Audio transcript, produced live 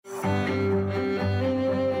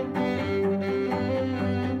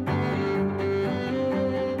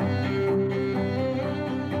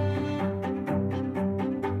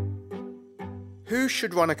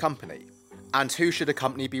should run a company? And who should a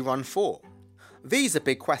company be run for? These are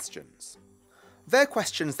big questions. They're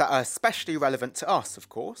questions that are especially relevant to us, of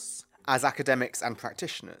course, as academics and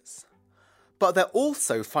practitioners. But they're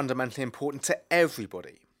also fundamentally important to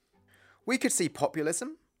everybody. We could see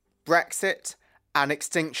populism, Brexit, and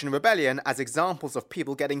Extinction Rebellion as examples of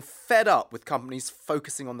people getting fed up with companies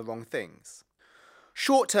focusing on the wrong things.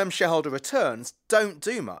 Short-term shareholder returns don't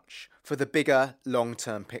do much for the bigger,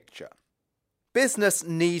 long-term picture. Business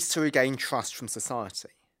needs to regain trust from society.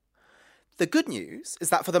 The good news is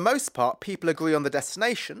that for the most part, people agree on the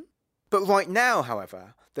destination, but right now,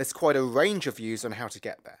 however, there's quite a range of views on how to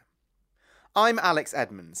get there. I'm Alex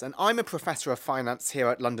Edmans, and I'm a Professor of Finance here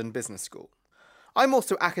at London Business School. I'm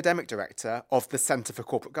also Academic Director of the Centre for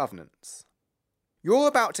Corporate Governance. You're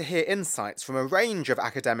about to hear insights from a range of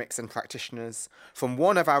academics and practitioners from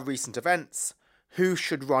one of our recent events, Who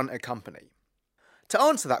Should Run a Company? To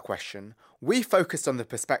answer that question, we focused on the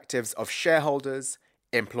perspectives of shareholders,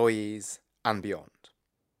 employees, and beyond.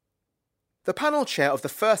 The panel chair of the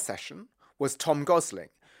first session was Tom Gosling,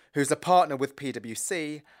 who's a partner with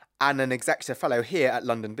PwC and an executive fellow here at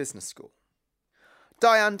London Business School.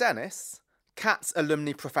 Diane Dennis, Katz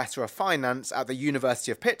Alumni Professor of Finance at the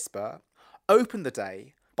University of Pittsburgh, opened the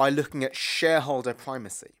day by looking at shareholder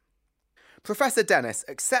primacy. Professor Dennis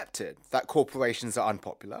accepted that corporations are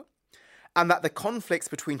unpopular and that the conflicts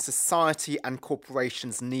between society and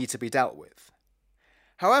corporations need to be dealt with.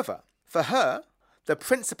 However, for her, the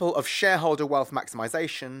principle of shareholder wealth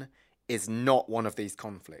maximisation is not one of these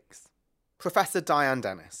conflicts. Professor Diane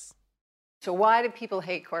Dennis. So why do people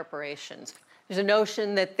hate corporations? There's a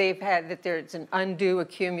notion that there's an undue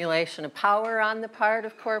accumulation of power on the part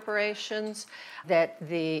of corporations, that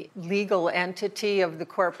the legal entity of the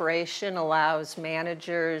corporation allows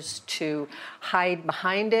managers to hide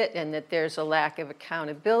behind it, and that there's a lack of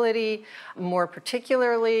accountability. More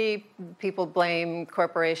particularly, people blame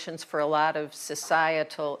corporations for a lot of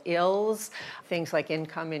societal ills, things like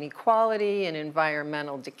income inequality and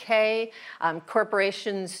environmental decay.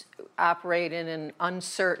 Corporations operate in an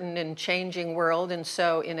uncertain and changing world, and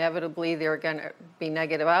so inevitably there are going to be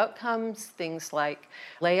negative outcomes, things like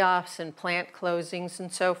layoffs and plant closings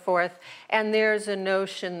and so forth. And there's a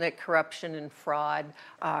notion that corruption and fraud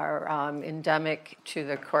are endemic to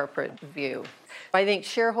the corporate view. I think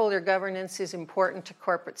shareholder governance is important to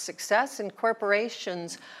corporate success, and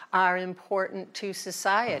corporations are important to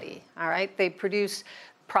society, all right? They produce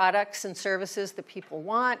products and services that people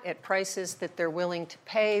want at prices that they're willing to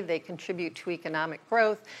pay. They contribute to economic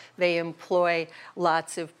growth. They employ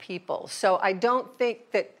lots of people. So I don't think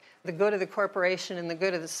that the good of the corporation and the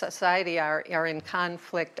good of the society are in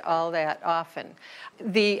conflict all that often.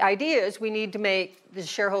 The idea is we need to make the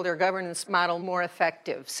shareholder governance model more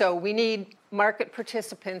effective. So we need market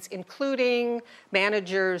participants, including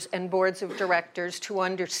managers and boards of directors, to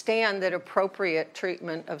understand that appropriate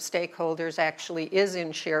treatment of stakeholders actually is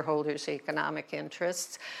in shareholders' economic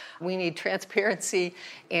interests. We need transparency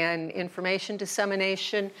and information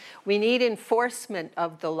dissemination. We need enforcement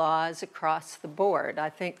of the laws across the board. I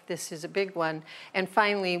think this is a big one. And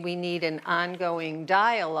finally, we need an ongoing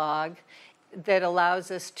dialogue that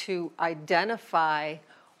allows us to identify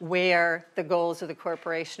where the goals of the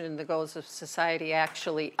corporation and the goals of society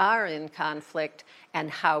actually are in conflict and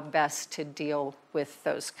how best to deal with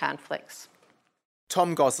those conflicts.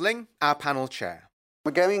 Tom Gosling, our panel chair.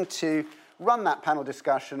 We're going to run that panel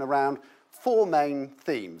discussion around four main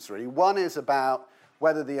themes, really. One is about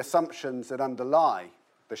whether the assumptions that underlie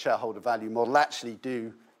the shareholder value model actually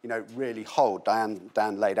do really hold.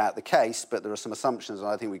 Dan laid out the case, but there are some assumptions that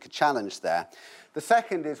I think we could challenge there. The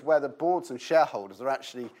second is whether boards and shareholders are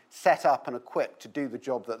actually set up and equipped to do the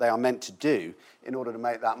job that they are meant to do in order to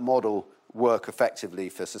make that model work effectively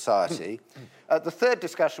for society. The third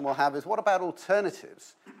discussion we'll have is what about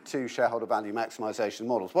alternatives to shareholder value maximisation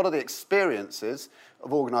models? What are the experiences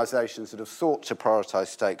of organisations that have sought to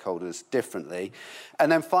prioritise stakeholders differently?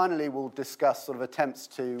 And then finally, we'll discuss sort of attempts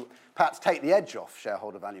to perhaps take the edge off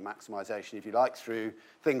shareholder value maximisation, if you like, through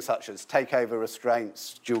things such as takeover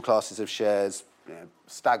restraints, dual classes of shares,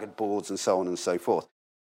 staggered boards, and so on and so forth.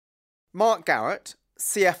 Mark Garrett,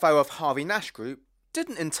 CFO of Harvey Nash Group,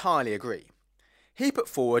 didn't entirely agree. He put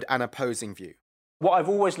forward an opposing view. What I've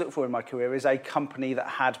always looked for in my career is a company that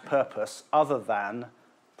had purpose other than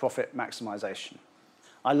profit maximisation.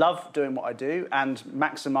 I love doing what I do, and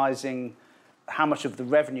maximising how much of the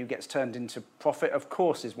revenue gets turned into profit, of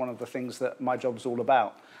course, is one of the things that my job's all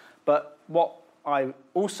about. But what I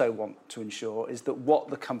also want to ensure is that what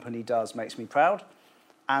the company does makes me proud,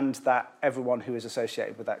 and that everyone who is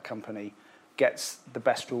associated with that company gets the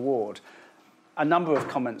best reward. A number of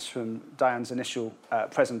comments from Diane's initial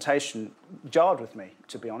presentation jarred with me,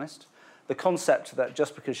 to be honest. The concept that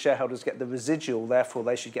just because shareholders get the residual, therefore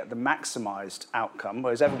they should get the maximised outcome,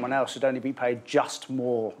 whereas everyone else should only be paid just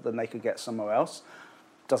more than they could get somewhere else,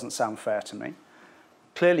 doesn't sound fair to me.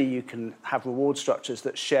 Clearly, you can have reward structures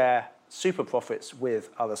that share super profits with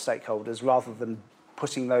other stakeholders rather than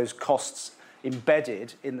putting those costs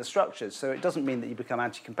embedded in the structures. So it doesn't mean that you become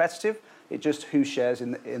anti-competitive, it's just who shares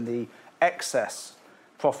in the excess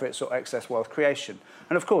profits or excess wealth creation.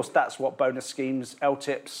 And of course, that's what bonus schemes,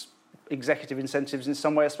 LTIPs, executive incentives in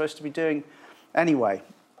some way are supposed to be doing anyway.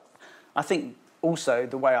 I think also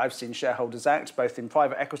the way I've seen shareholders act, both in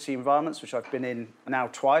private equity environments, which I've been in now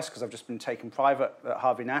twice because I've just been taken private at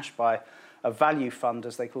Harvey Nash by a value fund,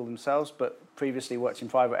 as they call themselves, but previously worked in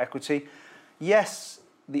private equity. Yes,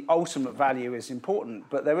 the ultimate value is important,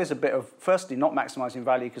 but there is a bit of, firstly, not maximising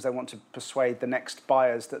value because they want to persuade the next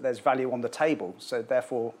buyers that there's value on the table. So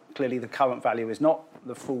therefore, clearly the current value is not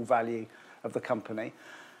the full value of the company,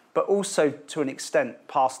 but also to an extent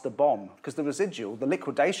past the bomb, because the residual, the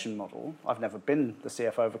liquidation model, I've never been the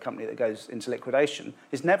CFO of a company that goes into liquidation,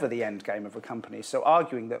 is never the end game of a company. So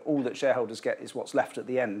arguing that all that shareholders get is what's left at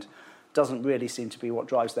the end doesn't really seem to be what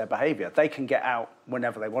drives their behaviour. They can get out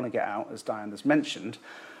whenever they want to get out, as Diane has mentioned,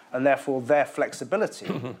 and therefore their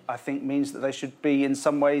flexibility, I think, means that they should be in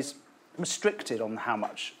some ways restricted on how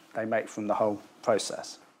much they make from the whole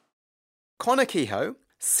process. Conor Kehoe,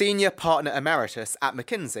 Senior Partner Emeritus at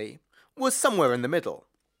McKinsey, was somewhere in the middle.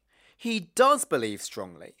 He does believe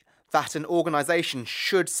strongly that an organisation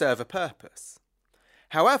should serve a purpose.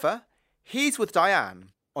 However, he's with Diane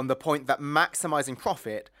on the point that maximising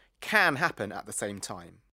profit can happen at the same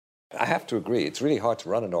time. I have to agree, it's really hard to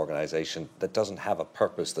run an organisation that doesn't have a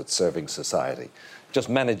purpose that's serving society. Just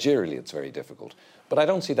managerially, it's very difficult. But I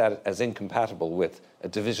don't see that as incompatible with a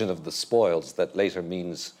division of the spoils that later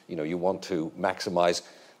means, you want to maximise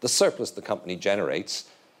the surplus the company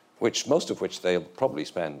generates, most of which they'll probably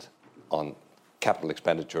spend on capital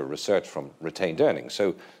expenditure research from retained earnings.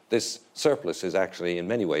 So this surplus is actually in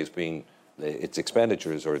many ways its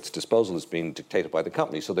expenditures or its disposal is being dictated by the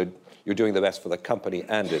company. So you're doing the best for the company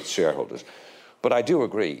and its shareholders. But I do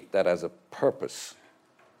agree that as a purpose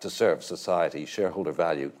to serve society, shareholder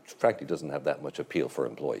value, frankly, doesn't have that much appeal for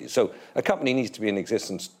employees. So a company needs to be in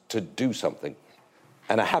existence to do something.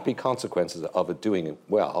 And a happy consequence of it doing it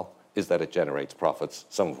well is that it generates profits,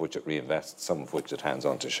 some of which it reinvests, some of which it hands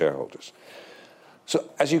on to shareholders. So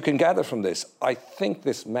as you can gather from this, I think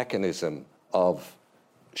this mechanism of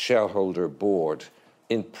shareholder board,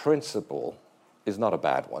 in principle, is not a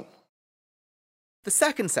bad one. The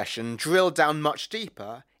second session drilled down much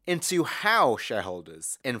deeper into how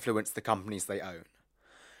shareholders influence the companies they own.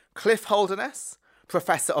 Cliff Holderness,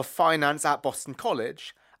 Professor of Finance at Boston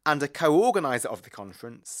College and a co-organiser of the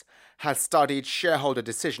conference, has studied shareholder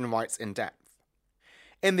decision rights in depth.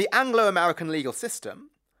 In the Anglo-American legal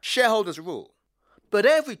system, shareholders rule, but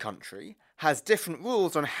every country has different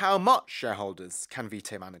rules on how much shareholders can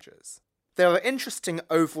veto managers. There are interesting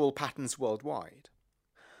overall patterns worldwide.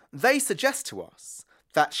 They suggest to us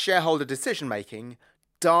that shareholder decision-making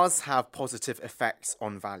does have positive effects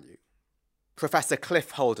on value. Professor Cliff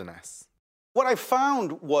Holderness. What I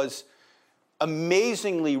found was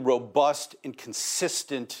amazingly robust and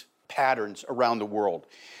consistent patterns around the world.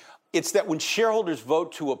 It's that when shareholders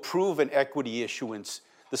vote to approve an equity issuance,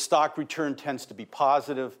 the stock return tends to be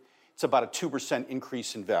positive. It's about a 2%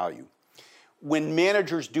 increase in value. When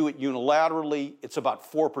managers do it unilaterally, it's about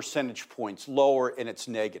 4 percentage points lower and it's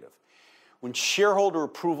negative. When shareholder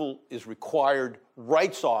approval is required,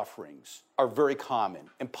 rights offerings are very common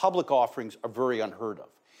and public offerings are very unheard of.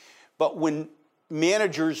 But when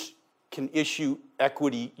managers can issue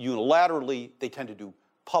equity unilaterally, they tend to do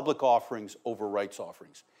public offerings over rights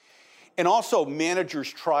offerings. And also,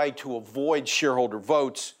 managers try to avoid shareholder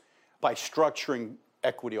votes by structuring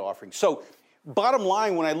equity offerings. So, bottom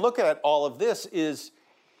line, when I look at all of this is,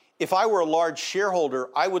 if I were a large shareholder,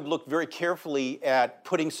 I would look very carefully at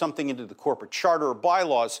putting something into the corporate charter or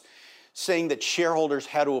bylaws saying that shareholders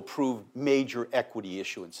had to approve major equity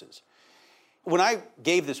issuances. When I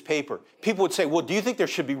gave this paper, people would say, well, do you think there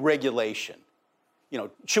should be regulation?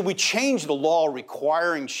 Should we change the law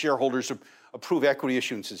requiring shareholders to approve equity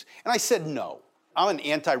issuances? And I said no. I'm an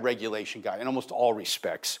anti-regulation guy in almost all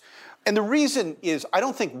respects. And the reason is I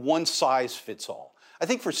don't think one size fits all. I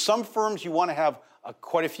think for some firms you want to have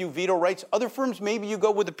quite a few veto rights. Other firms, maybe you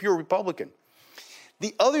go with a pure Republican.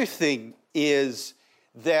 The other thing is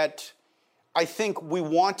that I think we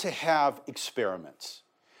want to have experiments.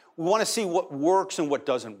 We want to see what works and what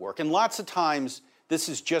doesn't work. And lots of times, this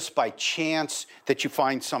is just by chance that you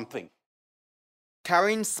find something.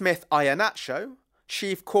 Karine Smith-Iheanacho,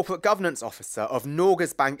 Chief Corporate Governance Officer of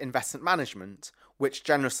Norges Bank Investment Management, which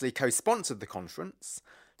generously co-sponsored the conference,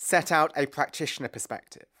 set out a practitioner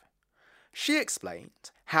perspective. She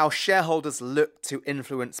explained how shareholders look to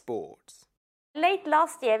influence boards. Late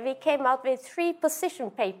last year, we came out with 3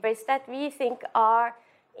 position papers that we think are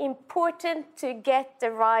important to get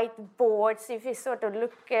the right boards if you sort of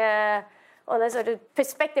look on a sort of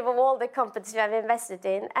perspective of all the companies we have invested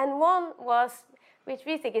in. And one was, which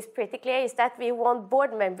we think is pretty clear, is that we want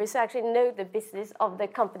board members who actually know the business of the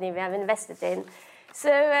company we have invested in. So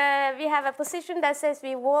we have a position that says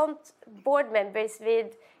we want board members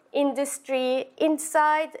with industry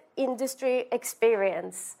insight, industry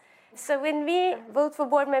experience. So when we vote for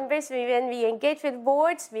board members, when we engage with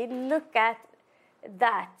boards, we look at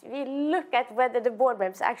that. We look at whether the board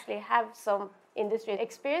members actually have some industry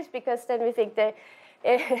experience, because then we think that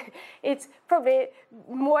it's probably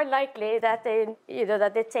more likely that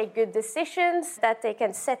they take good decisions, that they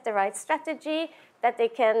can set the right strategy, that they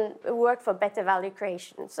can work for better value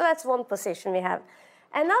creation. So that's one position we have.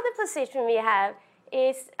 Another position we have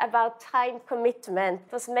is about time commitment.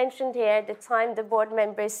 It was mentioned here, the time the board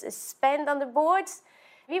members spend on the boards.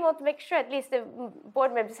 We want to make sure at least the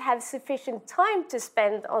board members have sufficient time to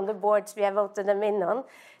spend on the boards we have voted them in on.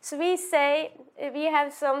 So we say, we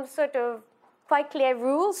have some sort of quite clear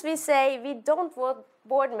rules. We say we don't want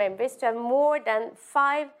board members to have more than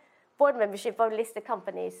 5 board membership of listed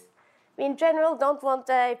companies. We in general don't want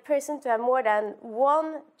a person to have more than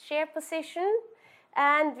 1 chair position,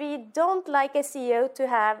 and we don't like a CEO to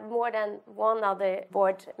have more than 1 other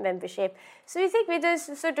board membership. So we think with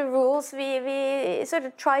those sort of rules, we sort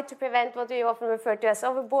of try to prevent what we often refer to as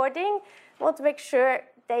overboarding. We want to make sure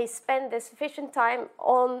they spend the sufficient time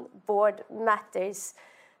on board matters.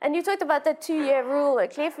 And you talked about the 2-year rule,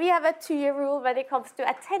 Cliff. We have a 2-year rule when it comes to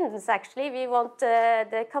attendance, actually. We want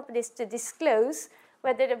the companies to disclose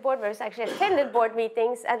whether the board members actually attended board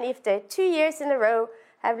meetings, and if they're 2 years in a row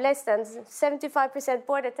have less than 75%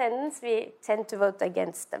 board attendance, we tend to vote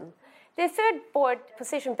against them. The third board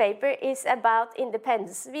position paper is about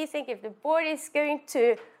independence. We think if the board is going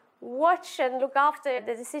to watch and look after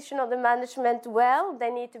the decision of the management well, they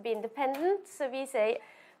need to be independent. So we say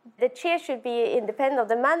the chair should be independent of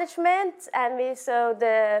the management, and so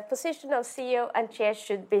the position of CEO and chair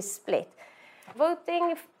should be split.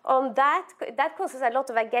 Voting on that causes a lot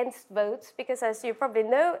of against votes, because as you probably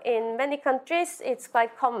know, in many countries it's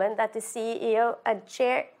quite common that the CEO and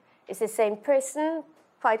chair is the same person,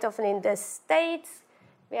 quite often in the States.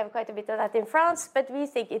 We have quite a bit of that in France, but we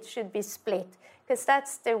think it should be split, because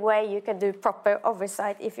that's the way you can do proper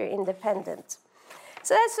oversight if you're independent.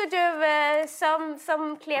 So that's sort of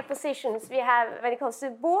some clear positions we have when it comes to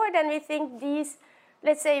the board, and we think these,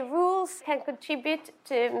 let's say, rules can contribute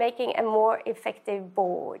to making a more effective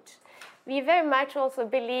board. We very much also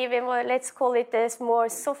believe in, well, let's call it this more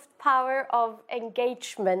soft power of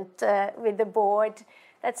engagement with the board.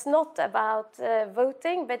 That's not about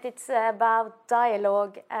voting, but it's about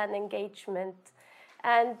dialogue and engagement.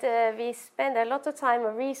 And we spend a lot of time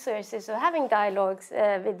and resources on having dialogues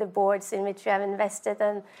with the boards in which we have invested.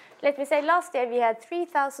 And let me say, last year we had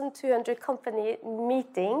 3,200 company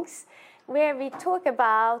meetings where we talk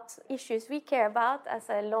about issues we care about as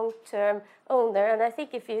a long-term owner. And I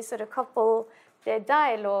think if you sort of couple the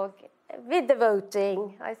dialogue with the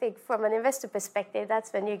voting, I think from an investor perspective,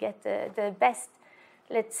 that's when you get the best,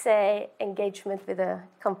 let's say, engagement with the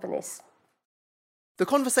companies. The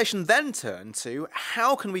conversation then turned to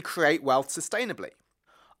how can we create wealth sustainably?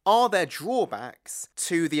 Are there drawbacks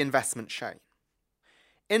to the investment chain?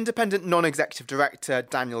 Independent non-executive director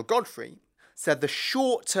Daniel Godfrey said the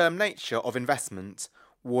short-term nature of investment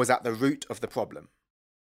was at the root of the problem.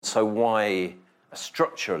 So why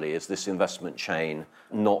structurally is this investment chain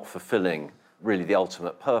not fulfilling really the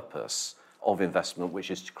ultimate purpose of investment, which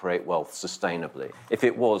is to create wealth sustainably? If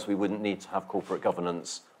it was, we wouldn't need to have corporate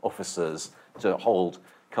governance officers to hold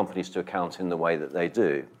companies to account in the way that they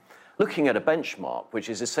do. Looking at a benchmark, which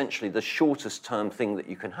is essentially the shortest term thing that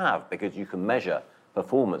you can have, because you can measure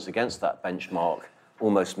performance against that benchmark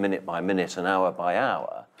almost minute by minute and hour by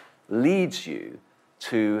hour, leads you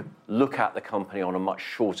to look at the company on a much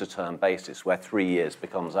shorter term basis, where 3 years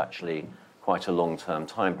becomes actually quite a long-term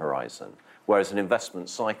time horizon. Whereas an investment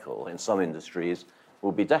cycle in some industries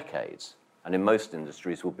will be decades, and in most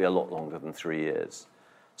industries will be a lot longer than 3 years.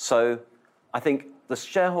 So I think the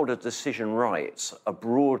shareholder decision rights are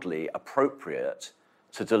broadly appropriate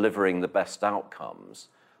to delivering the best outcomes,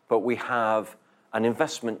 but we have an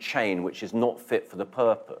investment chain which is not fit for the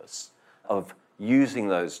purpose of using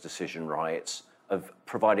those decision rights, of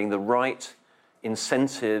providing the right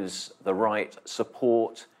incentives, the right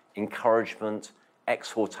support, encouragement,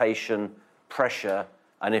 exhortation, pressure,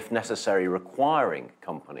 and if necessary, requiring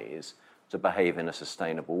companies to behave in a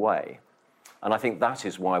sustainable way. And I think that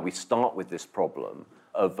is why we start with this problem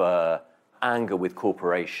of anger with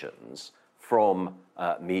corporations from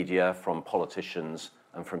media, from politicians,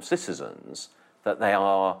 and from citizens, that they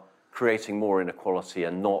are creating more inequality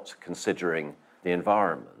and not considering the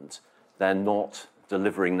environment. They're not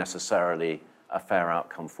delivering necessarily a fair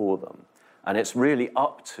outcome for them. And it's really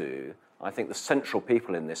up to, I think, the central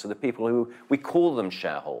people in this are the people who, we call them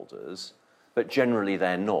shareholders, but generally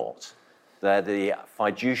they're not. They're the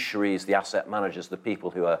fiduciaries, the asset managers, the people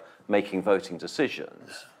who are making voting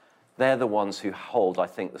decisions. They're the ones who hold, I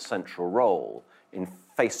think, the central role in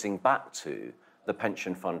facing back to the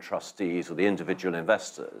pension fund trustees or the individual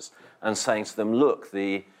investors and saying to them, look,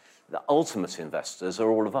 the ultimate investors are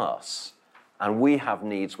all of us. And we have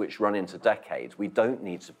needs which run into decades. We don't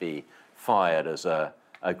need to be fired as a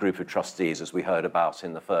group of trustees, as we heard about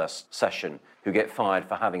in the first session, who get fired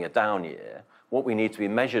for having a down year. What we need to be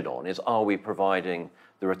measured on is, are we providing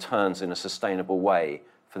the returns in a sustainable way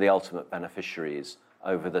for the ultimate beneficiaries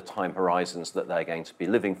over the time horizons that they're going to be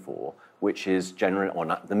living for, which is generally,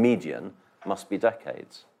 or the median, must be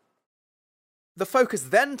decades. The focus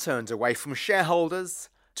then turns away from shareholders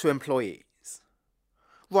to employees.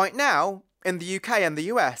 Right now, in the UK and the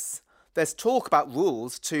US, there's talk about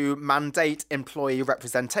rules to mandate employee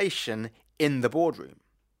representation in the boardroom.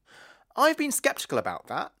 I've been sceptical about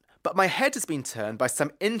that, but my head has been turned by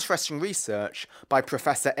some interesting research by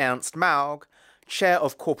Professor Ernst Maug, Chair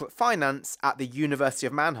of Corporate Finance at the University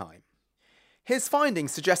of Mannheim. His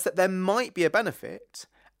findings suggest that there might be a benefit,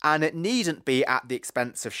 and it needn't be at the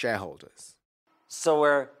expense of shareholders.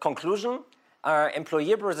 So, conclusion,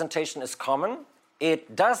 employee representation is common.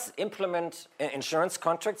 It does implement insurance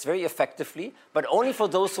contracts very effectively, but only for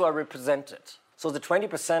those who are represented. So the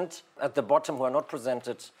 20% at the bottom who are not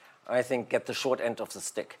presented, I think, get the short end of the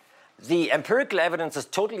stick. The empirical evidence is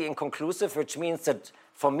totally inconclusive, which means that,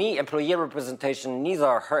 for me, employee representation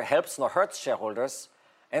neither helps nor hurts shareholders,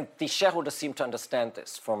 and the shareholders seem to understand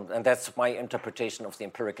this, and that's my interpretation of the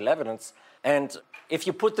empirical evidence. And if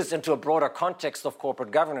you put this into a broader context of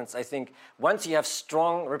corporate governance, I think once you have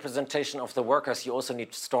strong representation of the workers, you also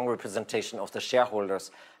need strong representation of the shareholders.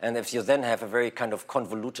 And if you then have a very kind of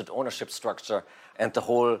convoluted ownership structure and the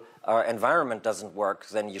whole environment doesn't work,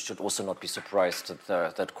 then you should also not be surprised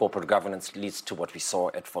that corporate governance leads to what we saw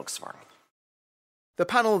at Volkswagen. The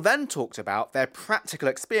panel then talked about their practical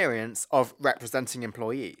experience of representing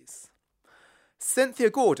employees. Cynthia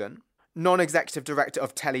Gordon, non-executive director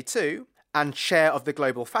of Tele2 and chair of the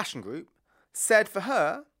Global Fashion Group, said for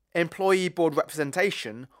her, employee board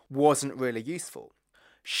representation wasn't really useful.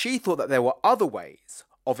 She thought that there were other ways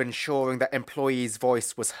of ensuring that employees'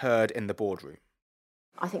 voice was heard in the boardroom.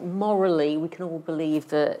 I think morally we can all believe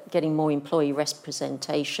that getting more employee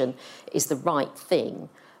representation is the right thing.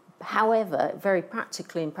 However, very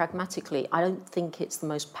practically and pragmatically, I don't think it's the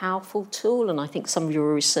most powerful tool, and I think some of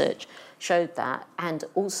your research showed that. And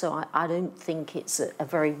also, I don't think it's a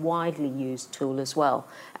very widely used tool as well.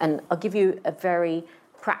 And I'll give you a very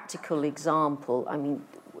practical example. I mean,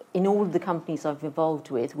 in all of the companies I've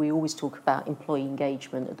involved with, we always talk about employee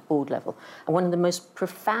engagement at the board level. And one of the most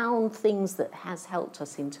profound things that has helped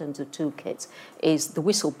us in terms of toolkits is the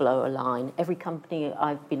whistleblower line. Every company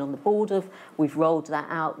I've been on the board of, we've rolled that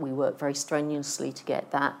out. We work very strenuously to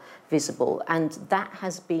get that visible. And that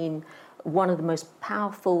has been one of the most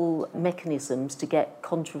powerful mechanisms to get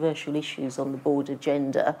controversial issues on the board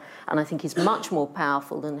agenda. And I think it's much more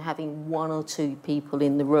powerful than having one or two people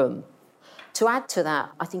in the room. To add to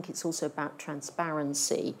that, I think it's also about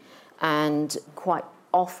transparency. And quite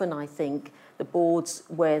often, I think, the boards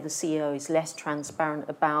where the CEO is less transparent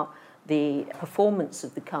about the performance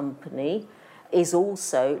of the company is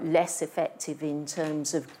also less effective in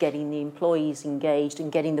terms of getting the employees engaged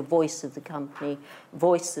and getting the voice of the company,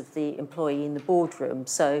 voice of the employee in the boardroom.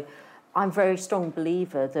 So I'm a very strong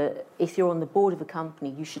believer that if you're on the board of a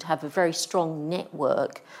company, you should have a very strong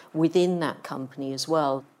network within that company as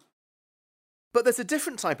well. But there's a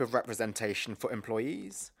different type of representation for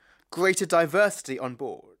employees, greater diversity on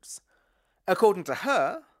boards. According to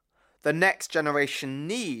her, the next generation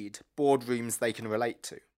need boardrooms they can relate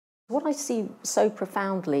to. What I see so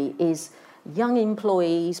profoundly is young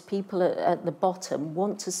employees, people at the bottom,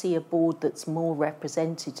 want to see a board that's more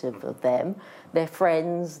representative of them, their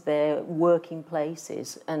friends, their working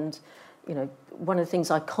places. And you know, one of the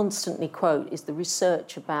things I constantly quote is the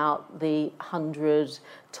research about the 100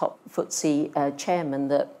 top FTSE chairmen,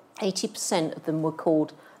 that 80% of them were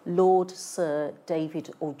called Lord, Sir,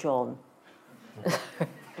 David or John.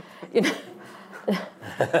 you know,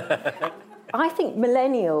 I think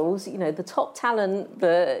millennials, you know, the top talent,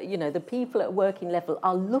 the people at working level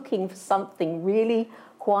are looking for something really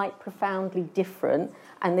quite profoundly different,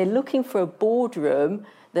 and they're looking for a boardroom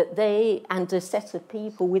and a set of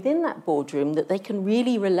people within that boardroom that they can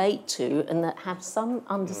really relate to and that have some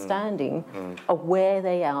understanding of where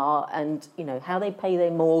they are and, you know, how they pay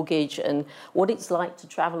their mortgage and what it's like to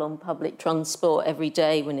travel on public transport every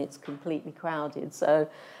day when it's completely crowded. So,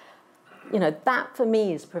 you know, that for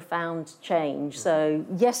me is profound change. So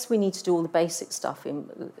yes, we need to do all the basic stuff in,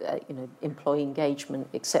 employee engagement,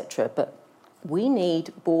 etc. But we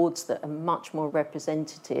need boards that are much more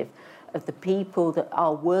representative of the people that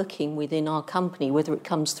are working within our company, whether it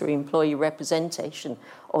comes through employee representation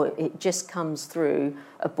or it just comes through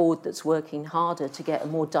a board that's working harder to get a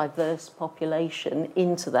more diverse population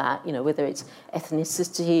into that, you know, whether it's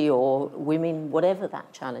ethnicity or women, whatever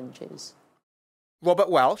that challenge is. Robert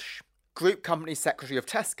Welsh, Group Company Secretary of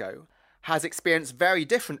Tesco, has experienced very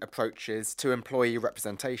different approaches to employee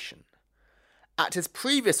representation. At his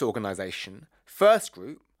previous organisation, First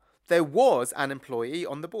Group, there was an employee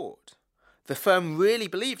on the board. The firm really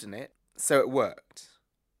believed in it, so it worked.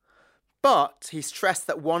 But he stressed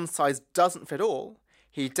that one size doesn't fit all.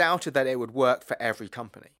 He doubted that it would work for every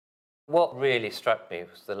company. What really struck me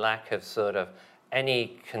was the lack of sort of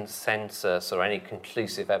any consensus or any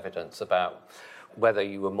conclusive evidence about whether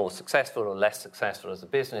you were more successful or less successful as a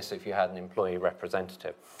business if you had an employee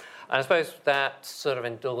representative. And I suppose that sort of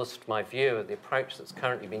endorsed my view of the approach that's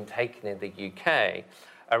currently been taken in the UK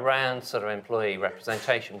around sort of employee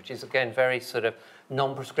representation, which is, again, very sort of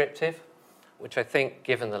non-prescriptive, which I think,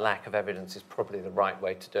 given the lack of evidence, is probably the right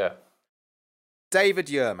way to do it. David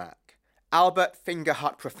Yermak, Albert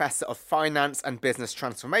Fingerhut Professor of Finance and Business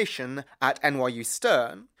Transformation at NYU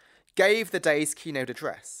Stern, gave the day's keynote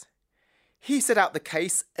address. He set out the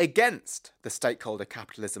case against the stakeholder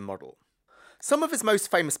capitalism model. Some of his most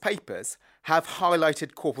famous papers have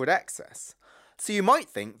highlighted corporate excess, so you might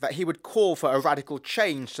think that he would call for a radical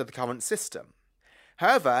change to the current system.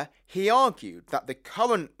 However, he argued that the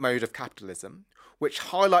current mode of capitalism, which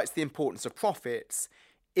highlights the importance of profits,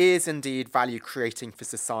 is indeed value creating for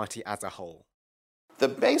society as a whole. The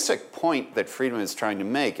basic point that Friedman is trying to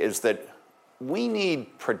make is that we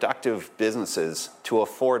need productive businesses to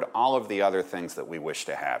afford all of the other things that we wish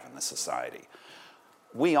to have in the society.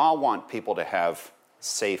 We all want people to have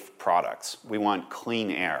safe products. We want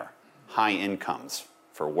clean air, high incomes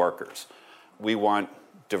for workers. We want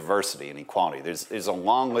diversity and equality. There's a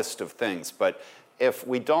long list of things, but if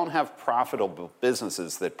we don't have profitable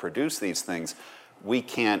businesses that produce these things, we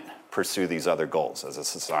can't pursue these other goals as a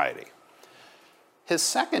society. His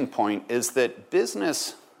second point is that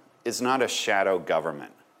business is not a shadow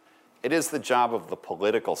government. It is the job of the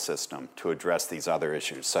political system to address these other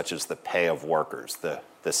issues, such as the pay of workers, the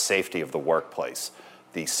safety of the workplace,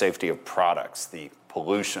 the safety of products, the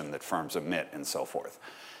pollution that firms emit, and so forth.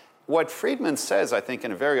 What Friedman says, I think,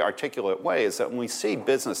 in a very articulate way, is that when we see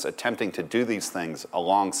business attempting to do these things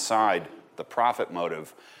alongside the profit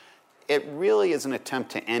motive, it really is an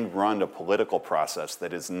attempt to end run a political process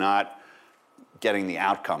that is not getting the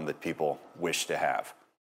outcome that people wish to have.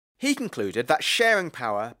 He concluded that sharing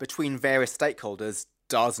power between various stakeholders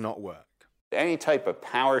does not work. Any type of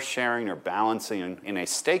power sharing or balancing in a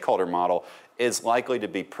stakeholder model is likely to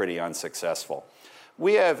be pretty unsuccessful.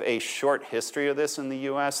 We have a short history of this in the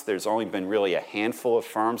US. There's only been really a handful of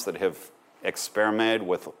firms that have experimented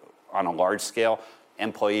with, on a large scale,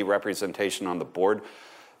 employee representation on the board.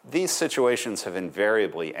 These situations have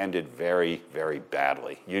invariably ended very, very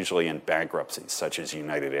badly, usually in bankruptcies, such as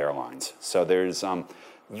United Airlines. So there's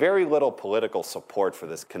very little political support for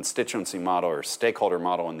this constituency model or stakeholder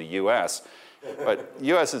model in the US. But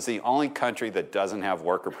the US is the only country that doesn't have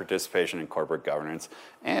worker participation in corporate governance,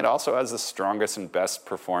 and it also has the strongest and best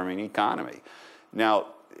performing economy. Now,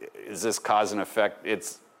 is this cause and effect?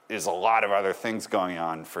 There's a lot of other things going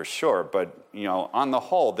on for sure, but on the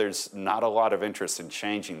whole, there's not a lot of interest in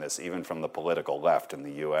changing this, even from the political left in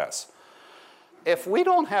the US. If we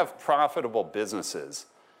don't have profitable businesses,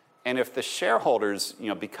 and if the shareholders,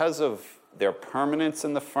 because of their permanence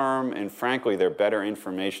in the firm and frankly their better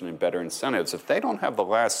information and better incentives, if they don't have the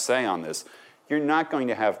last say on this, you're not going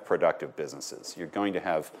to have productive businesses. You're going to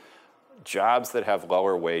have jobs that have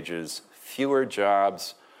lower wages, fewer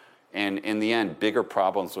jobs, and in the end, bigger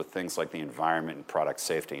problems with things like the environment and product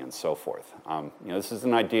safety and so forth. This is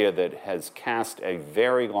an idea that has cast a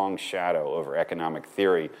very long shadow over economic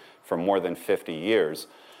theory for more than 50 years.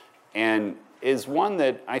 And is one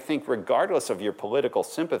that I think, regardless of your political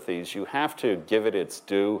sympathies, you have to give it its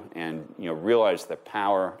due and realize the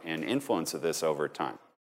power and influence of this over time.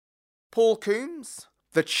 Paul Coombs,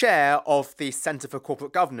 the chair of the Centre for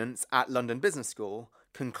Corporate Governance at London Business School,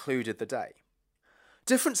 concluded the day.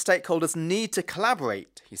 Different stakeholders need to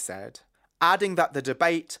collaborate, he said, adding that the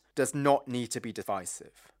debate does not need to be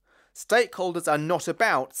divisive. Stakeholders are not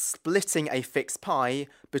about splitting a fixed pie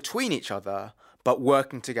between each other, but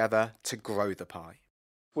working together to grow the pie.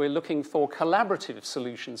 We're looking for collaborative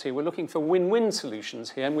solutions here. We're looking for win-win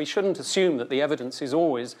solutions here, and we shouldn't assume that the evidence is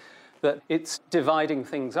always that it's dividing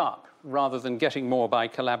things up rather than getting more by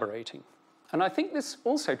collaborating. And I think this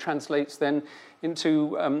also translates then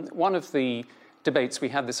into one of the debates we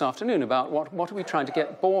had this afternoon about what are we trying to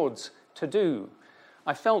get boards to do.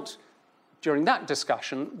 I felt during that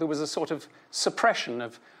discussion there was a sort of suppression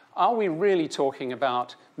of, are we really talking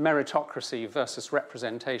about meritocracy versus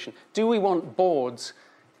representation? Do we want boards,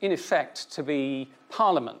 in effect, to be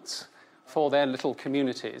parliaments for their little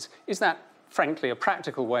communities? Is that, frankly, a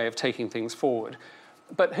practical way of taking things forward?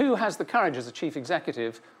 But who has the courage as a chief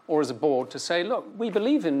executive or as a board to say, look, we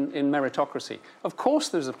believe in meritocracy. Of course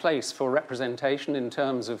there's a place for representation in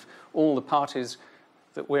terms of all the parties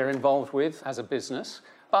that we're involved with as a business,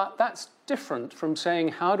 but that's different from saying,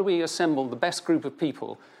 how do we assemble the best group of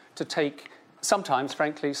people to take sometimes,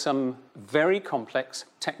 frankly, some very complex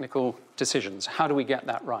technical decisions? How do we get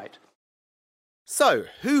that right? So,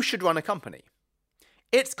 who should run a company?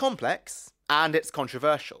 It's complex and it's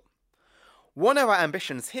controversial. One of our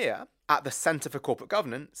ambitions here at the Centre for Corporate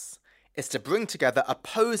Governance is to bring together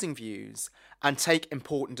opposing views and take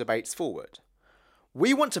important debates forward.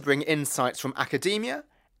 We want to bring insights from academia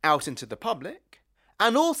out into the public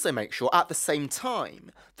and also make sure at the same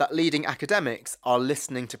time that leading academics are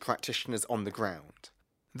listening to practitioners on the ground.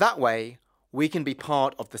 That way, we can be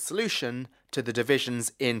part of the solution to the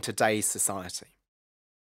divisions in today's society.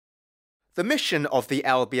 The mission of the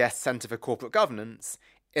LBS Centre for Corporate Governance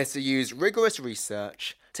is to use rigorous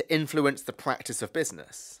research to influence the practice of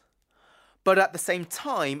business. But at the same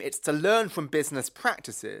time, it's to learn from business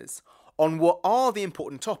practices on what are the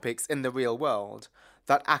important topics in the real world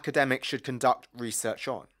that academics should conduct research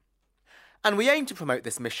on. And we aim to promote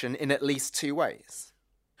this mission in at least two ways.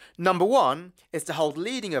 Number one is to hold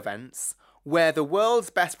leading events where the world's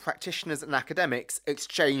best practitioners and academics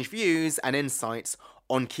exchange views and insights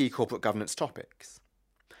on key corporate governance topics.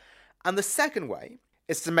 And the second way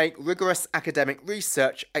is to make rigorous academic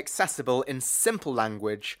research accessible in simple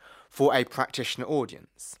language for a practitioner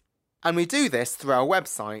audience. And we do this through our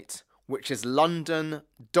website, which is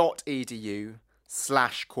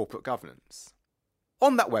london.edu/corporate governance.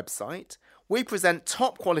 On that website, we present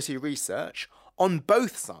top quality research on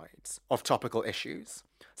both sides of topical issues,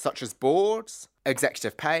 such as boards,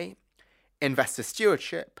 executive pay, investor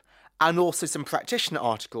stewardship, and also some practitioner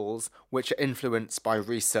articles which are influenced by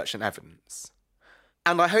research and evidence.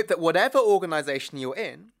 And I hope that whatever organisation you're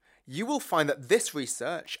in, you will find that this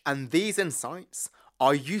research and these insights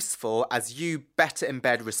are useful as you better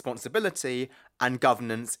embed responsibility and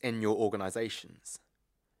governance in your organisations.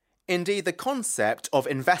 Indeed, the concept of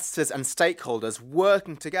investors and stakeholders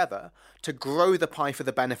working together to grow the pie for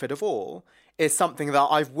the benefit of all is something that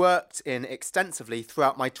I've worked in extensively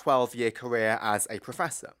throughout my 12-year career as a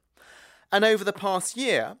professor. And over the past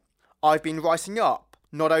year, I've been writing up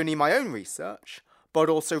not only my own research, but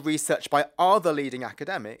also research by other leading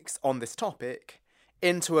academics on this topic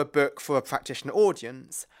into a book for a practitioner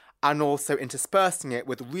audience, and also interspersing it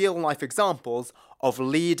with real-life examples of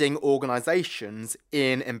leading organisations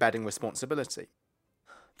in embedding responsibility.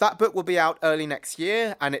 That book will be out early next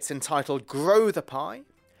year, and it's entitled Grow the Pie: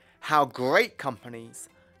 How Great Companies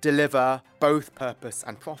Deliver Both Purpose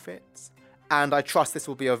and Profits. And I trust this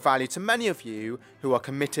will be of value to many of you who are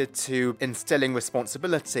committed to instilling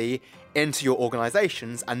responsibility into your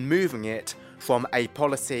organisations and moving it from a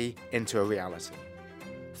policy into a reality.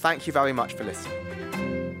 Thank you very much for listening.